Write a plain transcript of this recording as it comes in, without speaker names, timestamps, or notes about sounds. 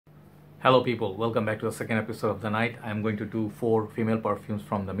Hello people, welcome back to the second episode of the night. I'm going to do 4 female perfumes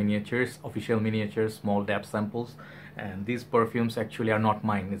from the miniatures, official miniatures, small dab samples. And these perfumes actually are not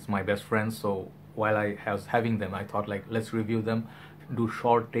mine, it's my best friend's. So while I was having them, I thought like let's review them, do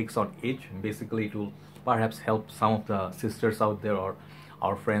short takes on each. Basically it will perhaps help some of the sisters out there or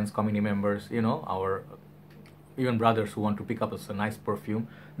our friends, community members, our even brothers who want to pick up a nice perfume.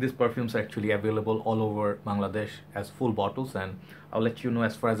 These perfumes are actually available all over Bangladesh as full bottles, and I'll let you know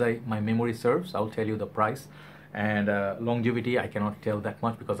as far as my memory serves. I'll tell you the price, and longevity I cannot tell that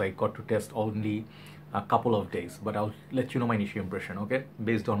much because I got to test only a couple of days, but I'll let you know my initial impression, okay,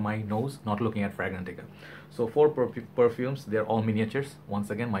 based on my nose, not looking at Fragrantica. So 4 perfumes, they're all miniatures, once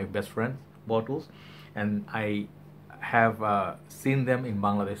again my best friend bottles, and I have seen them in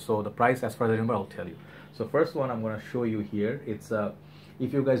Bangladesh. So the price, as far as I remember, I'll tell you. So first one I'm going to show you here, it's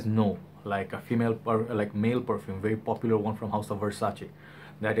if you guys know, like a male perfume, very popular one from House of Versace,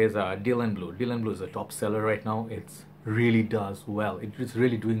 that is Dylan Blue. Dylan Blue is a top seller right now. It's really does well. It's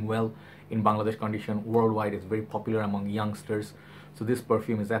really doing well in Bangladesh condition. Worldwide, it's very popular among youngsters. So this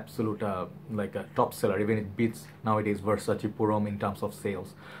perfume is absolute like a top seller. Even it beats nowadays Versace Purom in terms of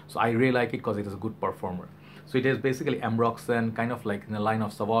sales. So I really like it because it is a good performer. So it is basically Ambroxan, kind of like in the line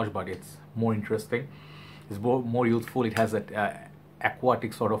of Sauvage, but it's more interesting. It's more youthful. It has that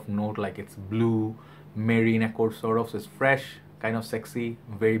aquatic sort of note, like it's blue, marine accord sort of. So it's fresh, kind of sexy,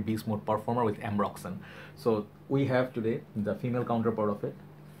 very beast mode performer with Ambroxan. So we have today the female counterpart of it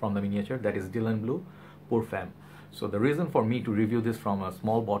from the miniature, that is Dylan Blue Femme. So the reason for me to review this from a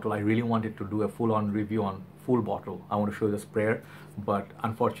small bottle, I really wanted to do a full-on review on full bottle. I want to show you the sprayer, but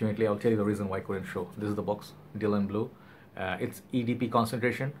unfortunately I'll tell you the reason why I couldn't show. This is the box, Dylan Blue. It's EDP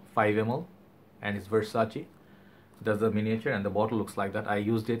concentration 5 ml, and it's Versace. That's the miniature, and the bottle looks like that. I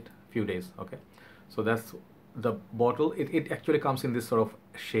used it few days. Okay, so that's the bottle. It actually comes in this sort of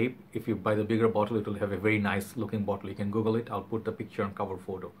shape. If you buy the bigger bottle, it will have a very nice looking bottle. You can Google it. I'll put the picture on cover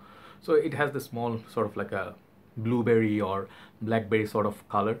photo. So it has the small sort of like a blueberry or blackberry sort of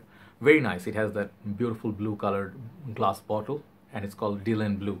color. Very nice. It has that beautiful blue colored glass bottle, and it's called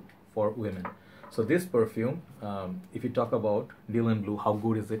Dylan Blue for women. So this perfume, if you talk about Dylan Blue, how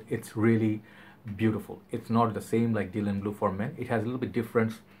good is it? It's really beautiful. It's not the same like Dylan Blue for men. It has a little bit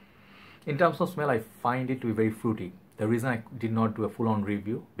different in terms of smell. I find it to be very fruity. The reason I did not do a full-on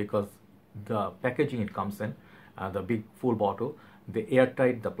review, because the packaging it comes in, the big full bottle, they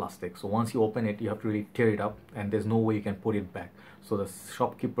airtight the plastic. So once you open it, you have to really tear it up, and there's no way you can put it back. So the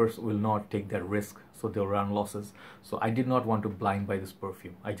shopkeepers will not take that risk, so they'll run losses. So I did not want to blind buy this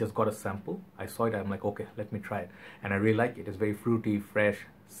perfume. I just got a sample. I saw it. I'm like, okay, let me try it, and I really like it. It's very fruity, fresh,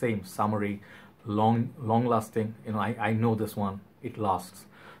 same summery, long lasting. I know this one, it lasts.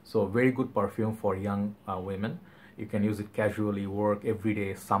 So very good perfume for young women. You can use it casually, work every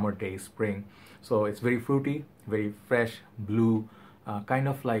day, summer day, spring. So it's very fruity, very fresh, blue, kind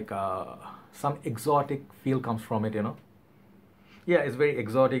of like some exotic feel comes from it. Yeah, it's very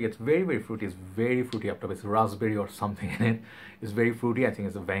exotic. It's very fruity. It's very fruity up top. It's raspberry or something in it. It's very fruity. I think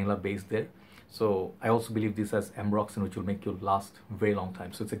it's a vanilla base there. So I also believe this has Ambroxan, which will make you last very long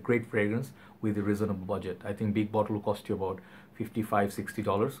time. So it's a great fragrance with a reasonable budget. I think big bottle will cost you about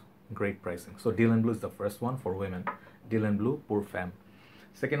 $55–60. Great pricing. So Dylan Blue is the first one for women. Dylan Blue Femme.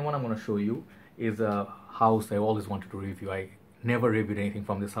 Second one I'm going to show you is a house I always wanted to review. I never reviewed anything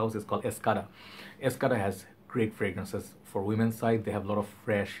from this house. It's called Escada. Escada has great fragrances for women's side. They have a lot of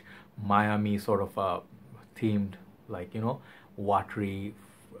fresh Miami sort of themed, like watery,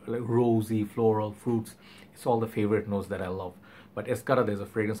 like rosy, floral, fruits. It's all the favorite notes that I love. But Escada, there's a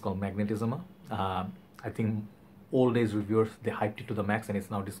fragrance called Magnetism. I think old days reviewers, they hyped it to the max, and it's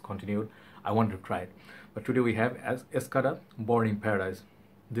now discontinued. I wanted to try it. But today we have Escada Born in Paradise.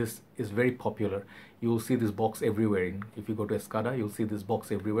 This is very popular. You will see this box everywhere. If you go to Escada, you'll see this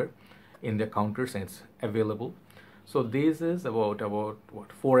box everywhere in the counters, and it's available. So this is about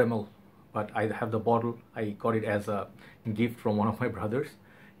what, 4 ml, but I have the bottle. I got it as a gift from one of my brothers.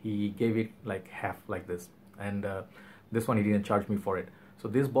 He gave it like half like this, and this one he didn't charge me for it. So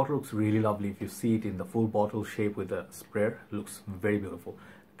this bottle looks really lovely. If you see it in the full bottle shape with the sprayer, looks very beautiful.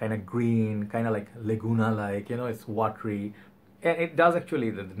 Kind of green, kind of like Laguna like, it's watery. And it does actually,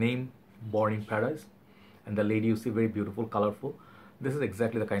 the name Born in Paradise, and the lady you see, very beautiful, colorful. This is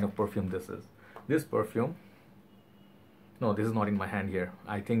exactly the kind of perfume this is. This perfume, no, this is not in my hand here.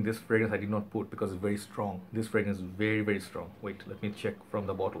 I think this fragrance I did not put because it's very strong. This fragrance is very strong. Wait, let me check from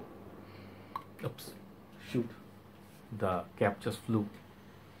the bottle. Oops, shoot, the cap just flew.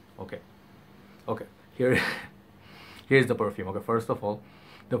 Okay, here's the perfume. Okay, first of all,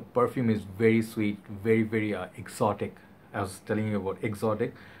 the perfume is very sweet, very exotic. I was telling you about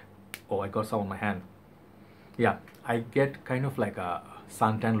exotic. Oh, I got some on my hand. Yeah, I get kind of like a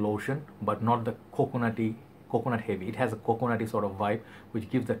suntan lotion, but not the coconut heavy. It has a coconutty sort of vibe, which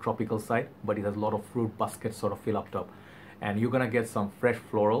gives the tropical side, but it has a lot of fruit basket sort of feel up top. And you're gonna get some fresh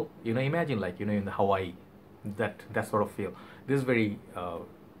floral. You know, imagine like, you know, in the Hawaii, that sort of feel. This is very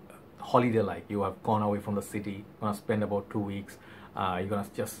holiday like. You have gone away from the city, gonna spend about 2 weeks. You're gonna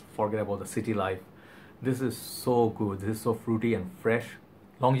just forget about the city life. This is so good. This is so fruity and fresh.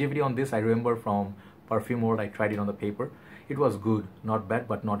 Longevity on this, I remember from Perfume World, I tried it on the paper. It was good, not bad,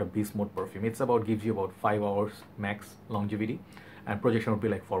 but not a beast mode perfume. It's about, gives you about 5 hours max longevity, and projection would be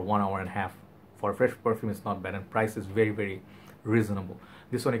like for 1 hour and a half. For a fresh perfume, it's not bad, and price is very, very reasonable.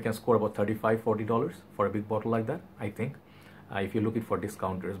 This one you can score about $35–40 for a big bottle like that, I think, if you're looking for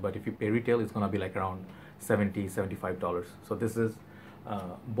discounters. But if you pay retail, it's gonna be like around $70–75. So this is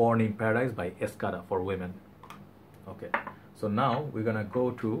Born in Paradise by Escada for women. Okay, so now we're gonna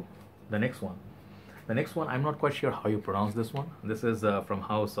go to the next one. The next one, I'm not quite sure how you pronounce this one. This is from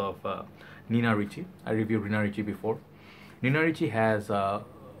house of Nina Ricci. I reviewed Nina Ricci before. Nina Ricci has,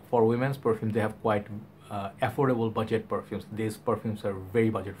 for women's perfume, they have quite affordable budget perfumes. These perfumes are very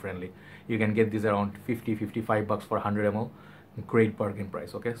budget friendly. You can get these around $50–55 for 100 ml. Great bargain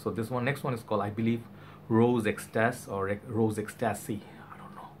price. Okay, so this one, next one is called, I believe, Rose Extase or Rose Extase. I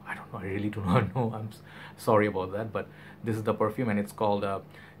don't know. I really do not know. I'm sorry about that. But this is the perfume, and it's called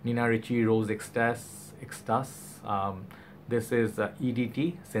Nina Ricci Rose Extase. This is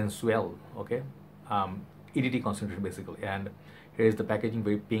EDT Sensuel. Okay, EDT concentration basically. And here is the packaging,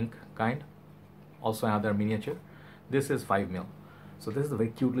 very pink kind. Also another miniature. This is 5 ml. So this is a very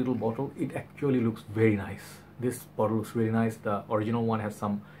cute little bottle. It actually looks very nice. This bottle looks really nice. The original one has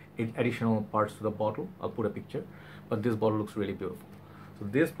some additional parts to the bottle. I'll put a picture, but this bottle looks really beautiful. So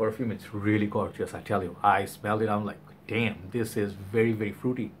this perfume, it's really gorgeous. I tell you, I smelled it. I'm like, damn, this is very, very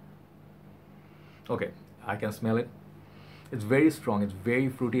fruity. Okay, I can smell it. It's very strong. It's very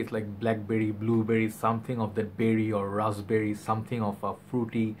fruity. It's like blackberry, blueberry, something of that berry or raspberry, something of a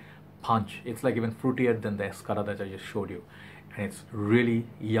fruity punch. It's like even fruitier than the Escada that I just showed you, and it's really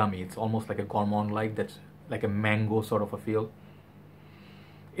yummy. It's almost like a gourmand like, that's like a mango sort of a feel.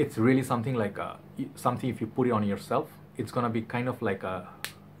 It's really something like something, if you put it on yourself, it's gonna be kind of like a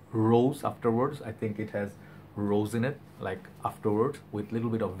rose afterwards. I think it has rose in it, like afterwards, with little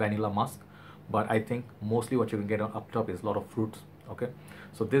bit of vanilla musk. But I think mostly what you can get on up top is a lot of fruits. Okay,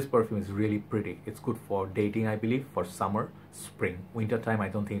 so this perfume is really pretty. It's good for dating, I believe, for summer, spring, winter time. I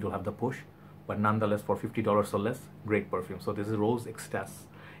don't think it will have the push, but nonetheless, for $50 or less, great perfume. So this is Rose Extase.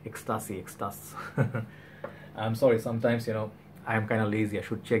 I'm sorry, sometimes, you know, I am kind of lazy. I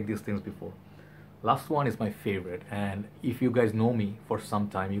should check these things before. Last one is my favorite, and if you guys know me for some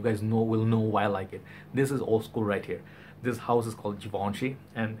time, you guys will know why I like it. This is old school right here. This house is called Givenchy,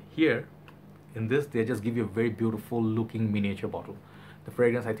 and here in this they just give you a very beautiful looking miniature bottle. The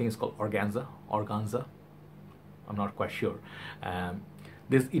fragrance, I think, is called Organza. I'm not quite sure.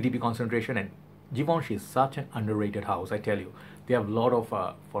 This EDP concentration, and Givenchy is such an underrated house. I tell you, they have a lot of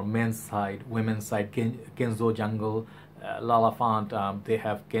for men's side, women's side, Kenzo Jungle, L'Enfant. They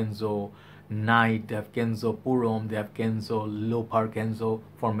have Kenzo Night, they have Kenzo Purom, they have Kenzo Lopar Kenzo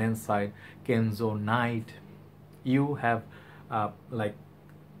for men's side, Kenzo Night. You have like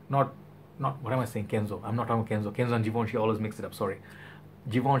not what am I saying, Kenzo? I'm not talking about Kenzo. Kenzo and Givenchy, always mix it up, sorry.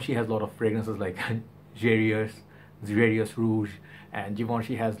 Givenchy has a lot of fragrances like Gerius Rouge, and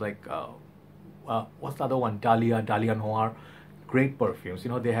Givenchy has like what's the other one? Dahlia Noir. Great perfumes. You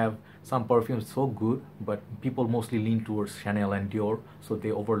know, they have some perfumes so good, but people mostly lean towards Chanel and Dior, so they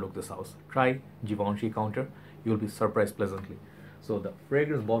overlook this house. Try Givenchy counter, you'll be surprised pleasantly. So the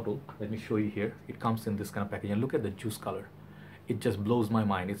fragrance bottle, let me show you here. It comes in this kind of packaging, and look at the juice color. It just blows my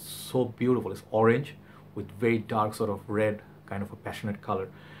mind. It's so beautiful. It's orange with very dark sort of red, kind of a passionate color.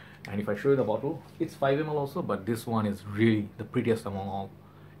 And if I show you the bottle, it's 5 ml also, but this one is really the prettiest among all.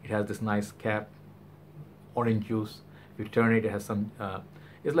 It has this nice cap, orange juice. If you turn it, it has some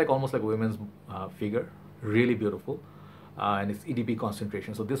it's like almost like a women's figure, really beautiful, and it's EDP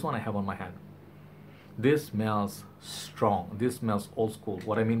concentration. So this one I have on my hand. This smells strong. This smells old school.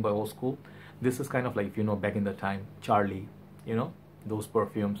 What I mean by old school, this is kind of like, if you know, back in the time, Charlie, you know, those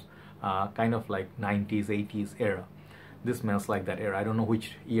perfumes, kind of like 90s, 80s era. This smells like that era. I don't know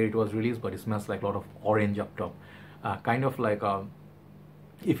which year it was released, but it smells like a lot of orange up top, kind of like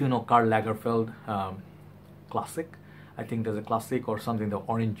if you know Karl Lagerfeld classic. I think there's a classic or something, the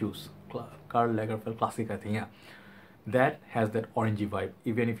orange juice, Karl Lagerfeld classic, I think, yeah. That has that orangey vibe.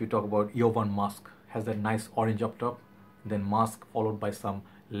 Even if you talk about Jovan Musk, has that nice orange up top, then musk followed by some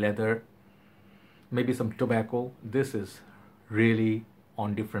leather, maybe some tobacco. This is really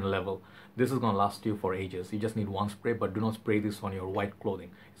on different level. This is gonna last you for ages. You just need one spray, but do not spray this on your white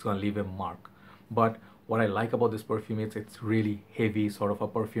clothing. It's gonna leave a mark. But what I like about this perfume is it's really heavy, sort of a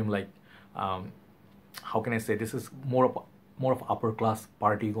perfume like, how can I say, this is more of upper class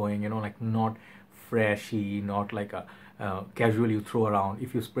party going, you know, like not freshy, not like a casual you throw around.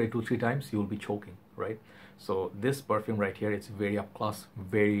 If you spray 2-3 times, you'll be choking, right? So this perfume right here, it's very up class,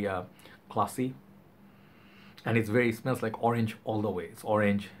 very classy, and it's very, smells like orange all the way. It's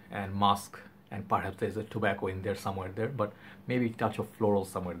orange and musk, and perhaps there's a tobacco in there somewhere there, but maybe a touch of floral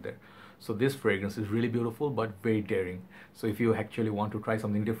somewhere there. So this fragrance is really beautiful but very daring. So if you actually want to try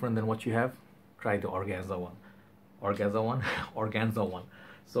something different than what you have, try the Organza one. Organza one.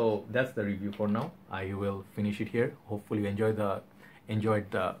 So that's the review for now. I will finish it here. Hopefully you enjoyed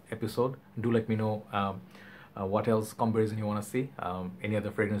the episode. Do let me know what else comparison you want to see, any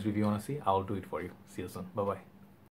other fragrance review you want to see. I'll do it for you. See you soon. Bye bye.